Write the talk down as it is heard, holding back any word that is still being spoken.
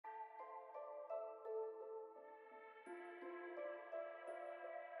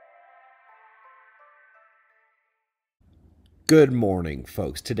Good morning,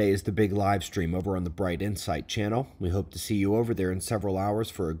 folks. Today is the big live stream over on the Bright Insight channel. We hope to see you over there in several hours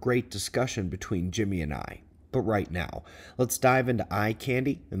for a great discussion between Jimmy and I. But right now, let's dive into eye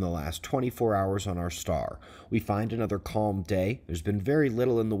candy in the last 24 hours on our star. We find another calm day. There's been very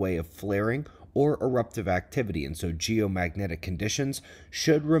little in the way of flaring or eruptive activity, and so geomagnetic conditions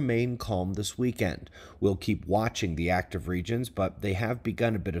should remain calm this weekend. We'll keep watching the active regions, but they have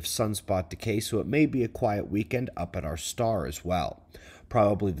begun a bit of sunspot decay, so it may be a quiet weekend up at our star as well.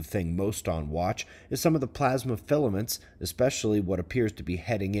 Probably the thing most on watch is some of the plasma filaments, especially what appears to be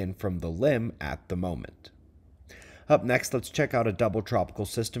heading in from the limb at the moment. Up next, let's check out a double tropical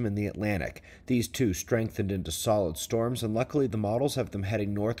system in the Atlantic. These two strengthened into solid storms, and luckily the models have them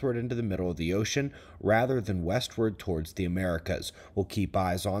heading northward into the middle of the ocean rather than westward towards the Americas. We'll keep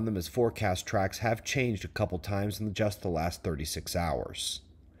eyes on them as forecast tracks have changed a couple times in just the last 36 hours.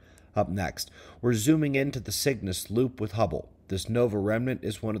 Up next, we're zooming into the Cygnus loop with Hubble. This nova remnant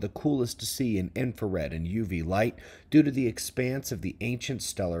is one of the coolest to see in infrared and UV light due to the expanse of the ancient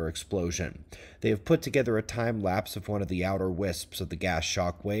stellar explosion. They have put together a time lapse of one of the outer wisps of the gas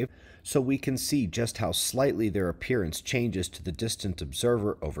shock wave, so we can see just how slightly their appearance changes to the distant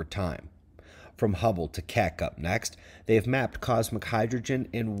observer over time. From Hubble to Keck up next, they have mapped cosmic hydrogen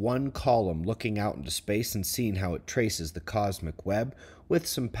in one column looking out into space and seen how it traces the cosmic web, with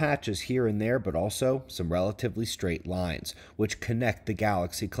some patches here and there, but also some relatively straight lines, which connect the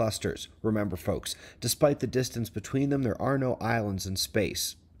galaxy clusters. Remember, folks, despite the distance between them, there are no islands in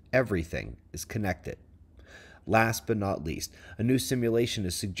space. Everything is connected. Last but not least, a new simulation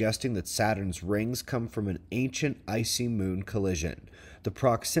is suggesting that Saturn's rings come from an ancient icy moon collision. The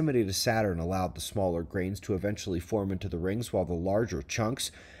proximity to Saturn allowed the smaller grains to eventually form into the rings, while the larger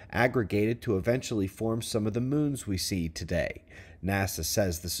chunks aggregated to eventually form some of the moons we see today. NASA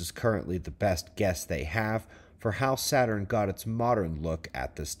says this is currently the best guess they have for how Saturn got its modern look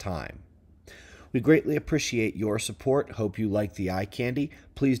at this time. We greatly appreciate your support. Hope you like the eye candy.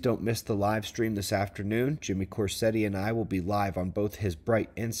 Please don't miss the live stream this afternoon. Jimmy Corsetti and I will be live on both his Bright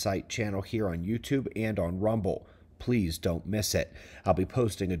Insight channel here on YouTube and on Rumble. Please don't miss it. I'll be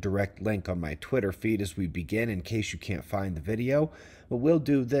posting a direct link on my Twitter feed as we begin in case you can't find the video. But we'll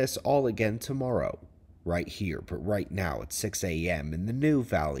do this all again tomorrow, right here, but right now at 6 a.m. in the new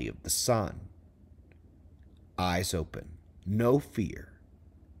Valley of the Sun. Eyes open, no fear.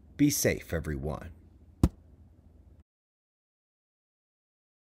 Be safe, everyone.